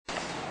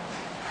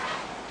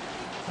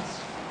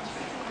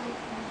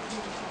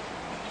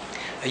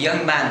a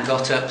young man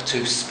got up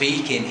to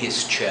speak in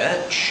his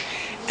church,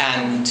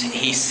 and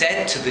he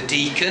said to the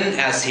deacon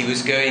as he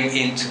was going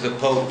into the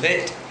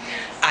pulpit,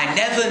 "I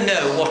never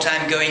know what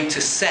I'm going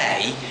to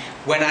say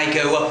when I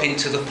go up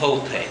into the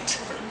pulpit."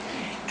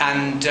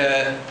 And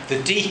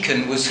the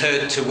deacon was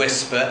heard to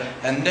whisper,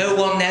 "And no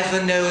one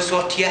ever knows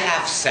what you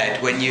have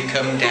said when you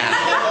come down."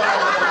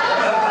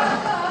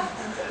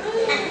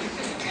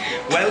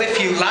 Well,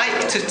 if you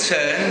like to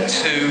turn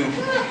to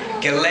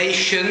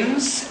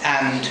Galatians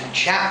and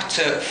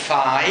chapter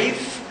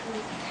 5,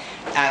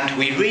 and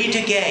we read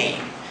again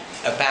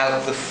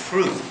about the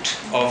fruit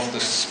of the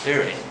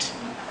Spirit.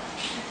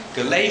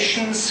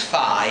 Galatians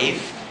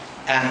 5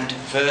 and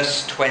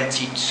verse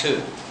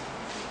 22.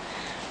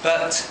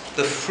 "But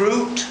the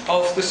fruit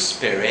of the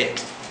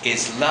Spirit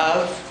is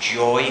love,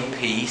 joy,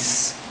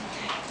 peace,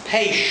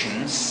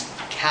 patience,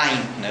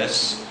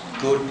 kindness,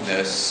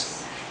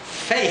 goodness,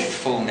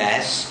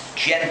 faithfulness,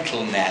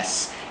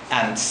 gentleness,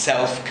 and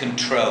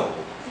self-control.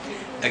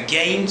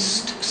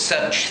 Against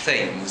such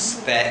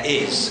things there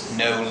is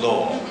no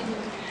law.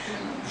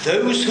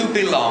 Those who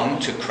belong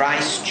to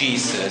Christ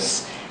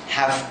Jesus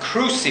have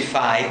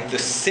crucified the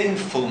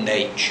sinful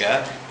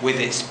nature with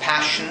its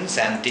passions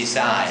and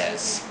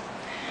desires.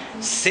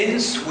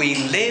 Since we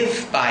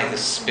live by the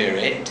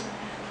Spirit,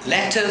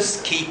 let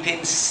us keep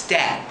in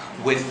step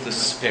with the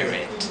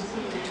Spirit.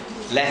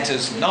 Let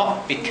us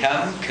not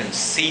become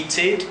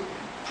conceited,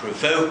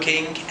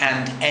 provoking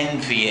and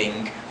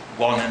envying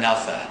one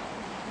another."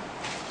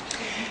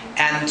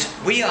 And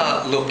we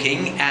are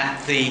looking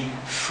at the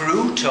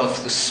fruit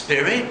of the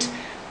Spirit,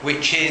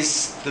 which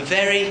is the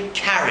very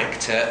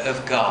character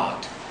of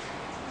God.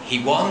 He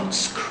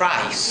wants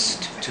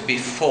Christ to be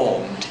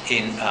formed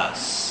in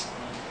us.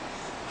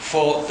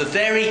 For the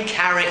very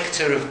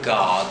character of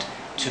God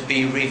to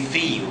be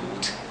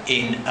revealed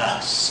in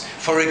us.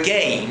 For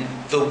again,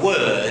 the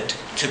Word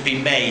to be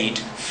made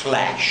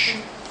flesh.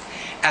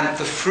 And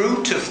the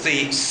fruit of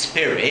the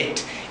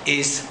Spirit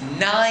is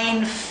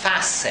 9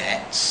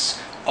 facets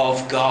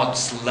of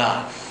God's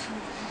love.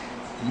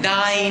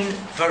 9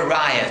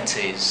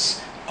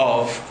 varieties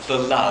of the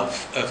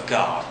love of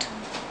God.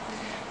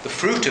 The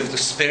fruit of the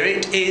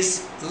Spirit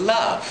is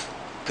love.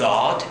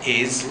 God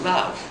is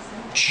love.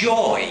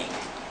 Joy,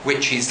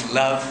 which is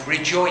love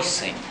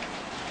rejoicing.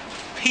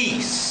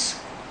 Peace,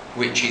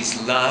 which is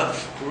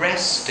love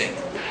resting.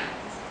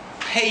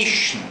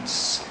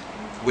 Patience,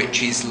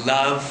 which is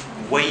love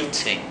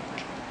waiting.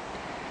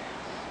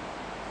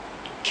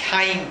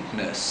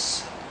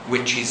 Kindness,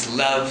 which is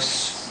love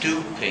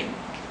stooping.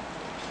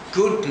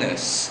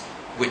 Goodness,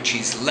 which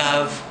is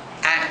love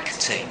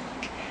acting.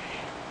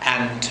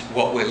 And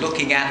what we're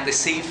looking at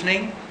this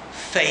evening,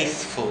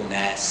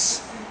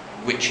 faithfulness,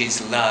 which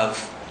is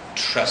love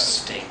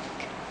trusting.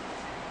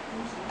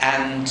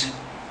 And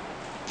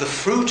the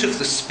fruit of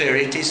the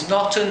Spirit is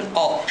not an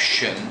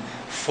option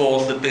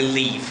for the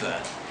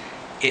believer.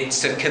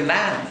 It's a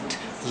command.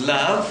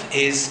 Love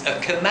is a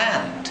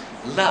command.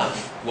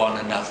 Love one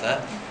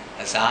another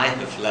as I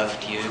have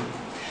loved you.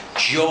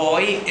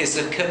 Joy is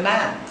a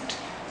command.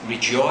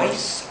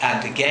 Rejoice,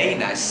 and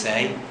again I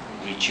say,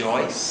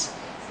 rejoice.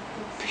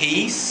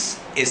 Peace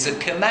is a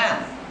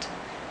command.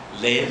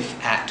 Live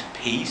at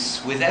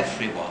peace with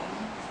everyone.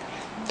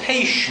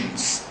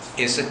 Patience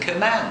is a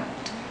command.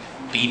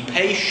 Be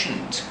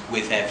patient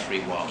with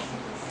everyone.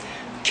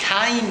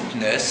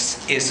 Kindness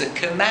is a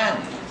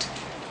command.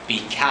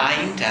 Be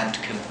kind and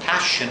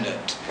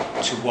compassionate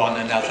to one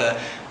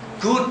another.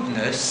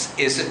 Goodness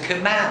is a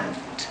command.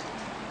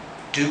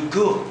 Do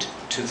good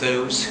to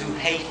those who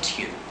hate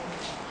you.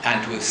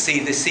 And we'll see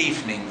this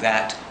evening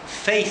that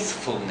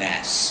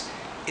faithfulness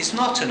is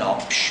not an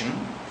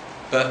option,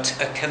 but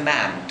a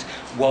command.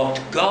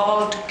 What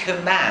God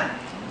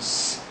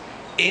commands,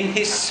 in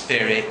His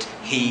Spirit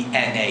He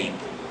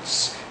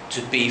enables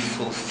to be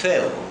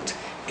fulfilled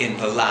in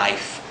the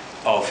life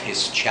of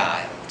His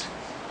child.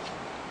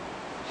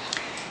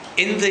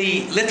 In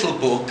the little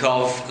book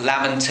of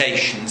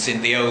Lamentations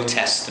in the Old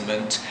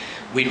Testament,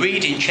 we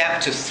read in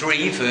chapter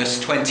 3, verse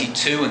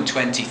 22 and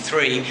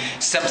 23,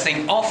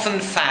 something often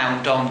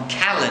found on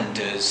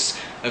calendars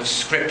of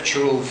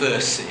scriptural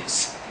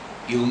verses.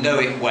 You'll know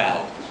it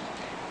well.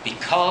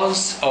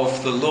 Because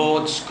of the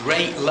Lord's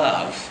great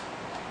love,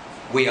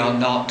 we are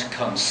not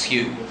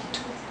consumed.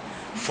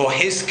 For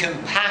His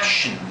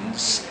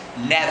compassions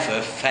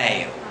never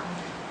fail.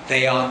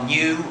 They are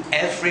new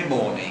every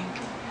morning.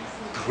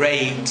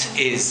 Great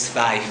is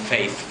thy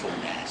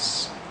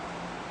faithfulness.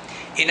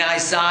 In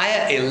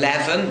Isaiah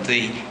 11,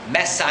 the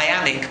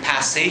messianic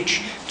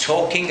passage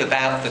talking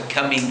about the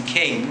coming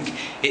king,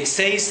 it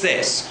says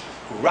this: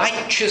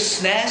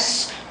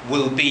 righteousness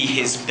will be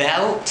his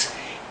belt,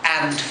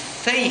 and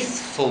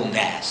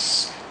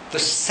faithfulness the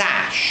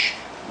sash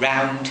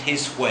round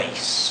his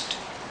waist.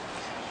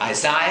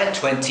 Isaiah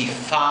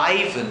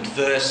 25 and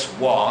verse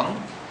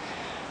 1.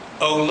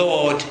 O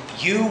Lord,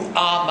 you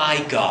are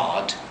my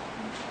God.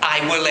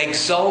 I will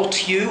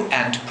exalt you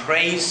and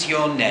praise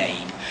your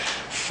name.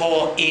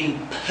 For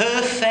in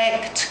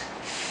perfect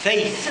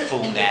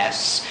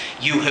faithfulness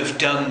You have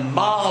done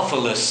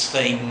marvelous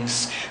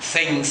things,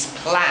 things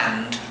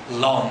planned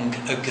long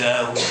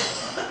ago.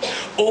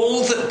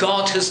 All that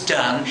God has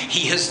done,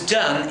 he has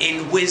done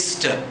in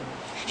wisdom.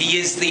 He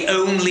is the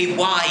only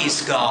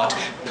wise God,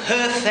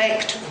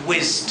 perfect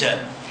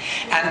wisdom.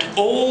 And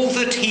all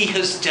that he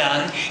has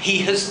done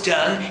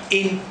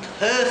in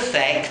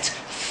perfect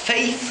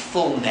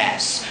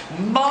faithfulness.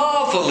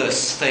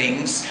 Marvelous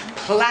things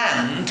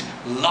planned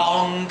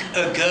long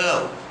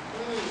ago.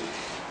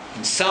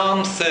 In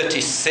Psalm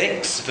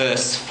 36,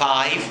 verse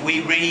 5,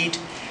 we read,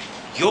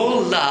 "Your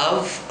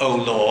love, O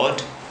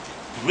Lord,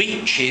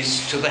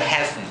 reaches to the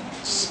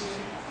heavens,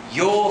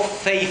 your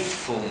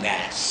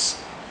faithfulness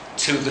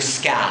to the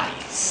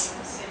skies."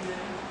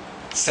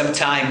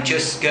 Sometime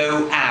just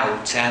go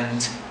out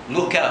and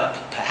look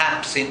up,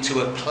 perhaps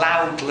into a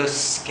cloudless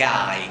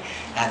sky,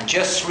 and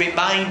just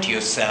remind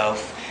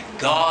yourself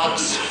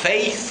God's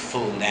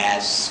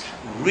faithfulness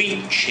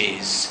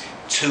reaches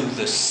to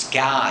the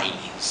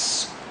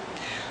skies.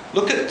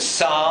 Look at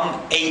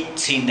Psalm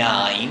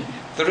 89.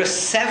 There are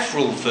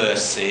several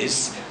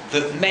verses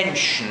that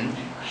mention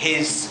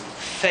his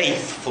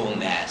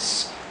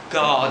faithfulness.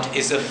 God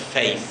is a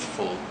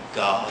faithful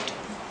God.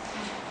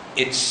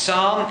 It's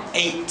Psalm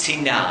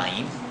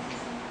 89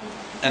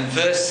 and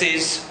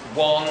verses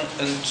 1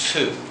 and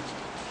 2.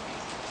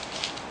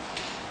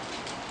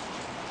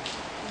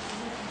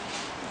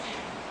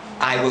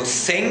 "I will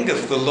sing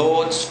of the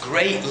Lord's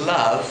great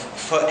love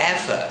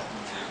forever.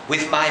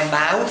 With my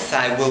mouth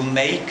I will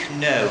make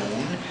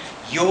known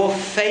your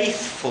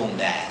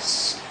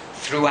faithfulness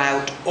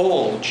throughout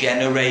all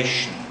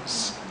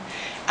generations.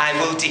 I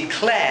will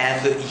declare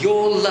that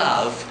your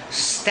love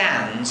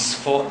stands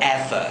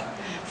forever,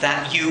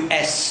 that you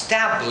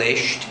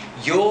established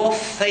your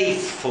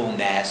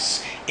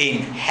faithfulness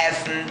in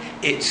heaven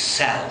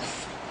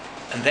itself."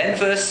 And then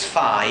verse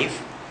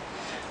 5,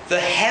 "The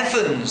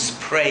heavens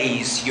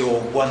praise your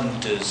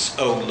wonders,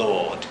 O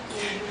Lord,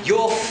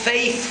 your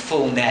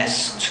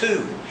faithfulness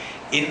too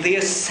in the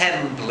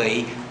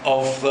assembly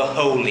of the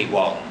holy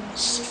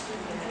ones."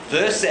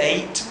 Verse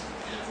 8,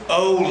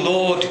 "O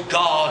Lord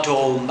God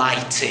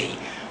Almighty,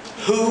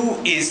 who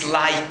is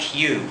like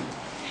you?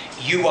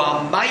 You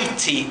are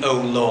mighty, O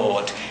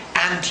Lord,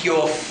 and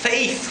your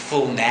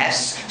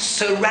faithfulness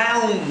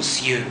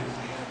surrounds you."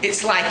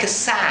 It's like a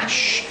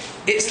sash,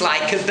 it's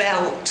like a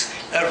belt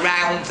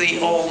around the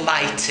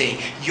Almighty.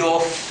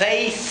 Your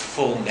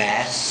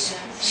faithfulness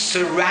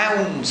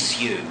surrounds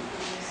you.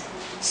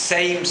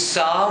 Same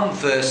Psalm,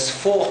 verse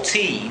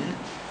 14,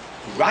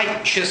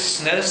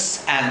 "Righteousness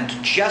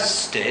and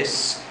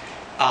justice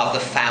are the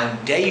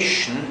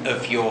foundation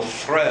of your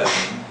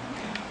throne.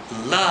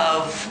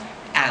 Love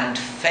and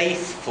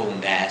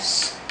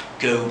faithfulness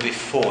go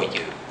before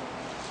you."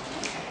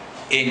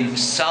 In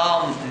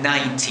Psalm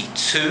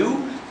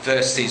 92,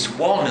 verses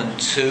 1 and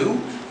 2,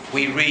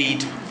 we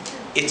read,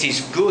 "It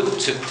is good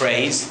to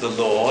praise the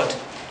Lord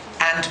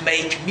and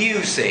make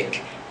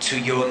music to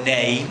your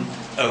name,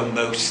 O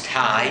Most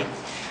High,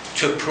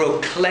 to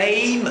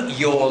proclaim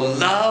your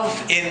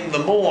love in the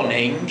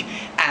morning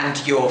and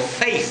your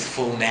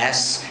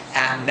faithfulness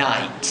at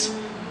night."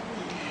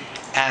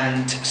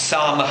 And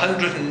Psalm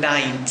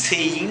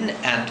 119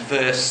 and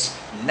verse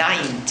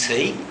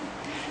 90,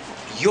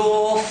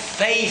 "Your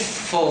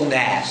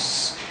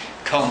faithfulness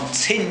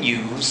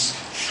continues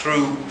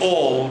through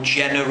all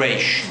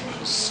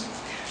generations.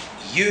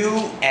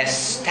 You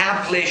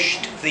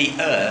established the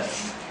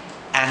earth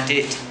and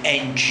it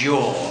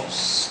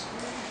endures."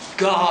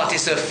 God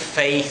is a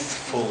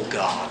faithful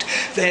God.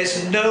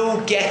 There's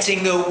no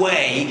getting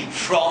away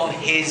from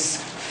his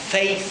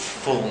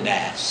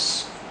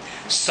faithfulness.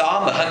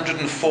 Psalm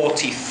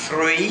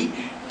 143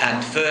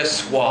 and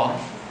verse 1,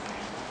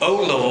 "O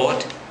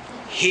Lord,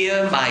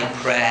 hear my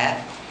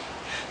prayer.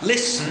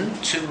 Listen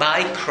to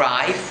my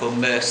cry for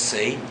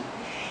mercy.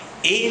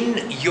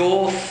 In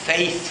your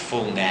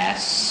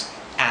faithfulness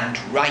and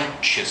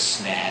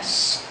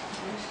righteousness,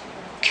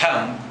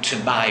 come to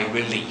my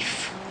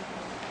relief."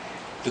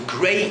 The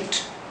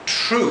great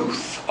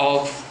truth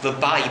of the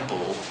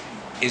Bible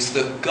is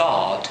that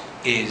God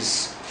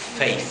is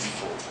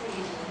faithful.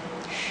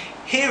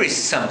 Here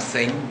is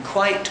something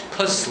quite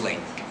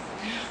puzzling.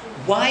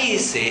 Why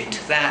is it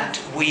that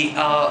we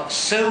are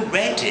so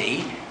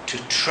ready to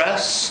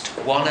trust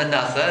one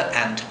another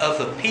and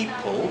other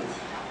people,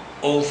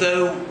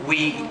 although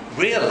we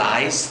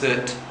realize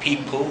that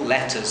people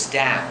let us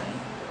down,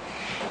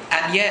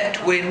 and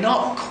yet we're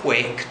not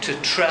quick to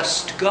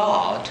trust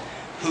God,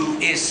 who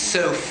is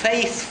so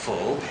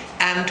faithful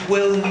and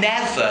will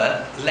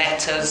never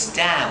let us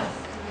down?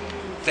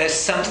 There's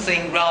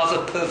something rather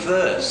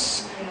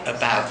perverse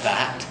about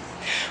that.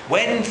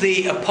 When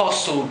the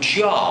Apostle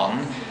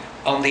John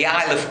on the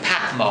Isle of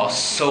Patmos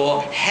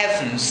saw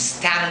heaven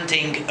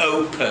standing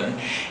open,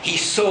 he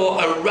saw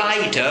a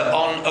rider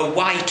on a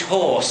white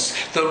horse.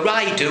 The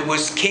rider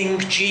was King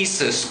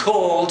Jesus,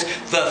 called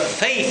the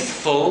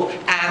Faithful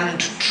and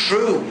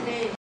True.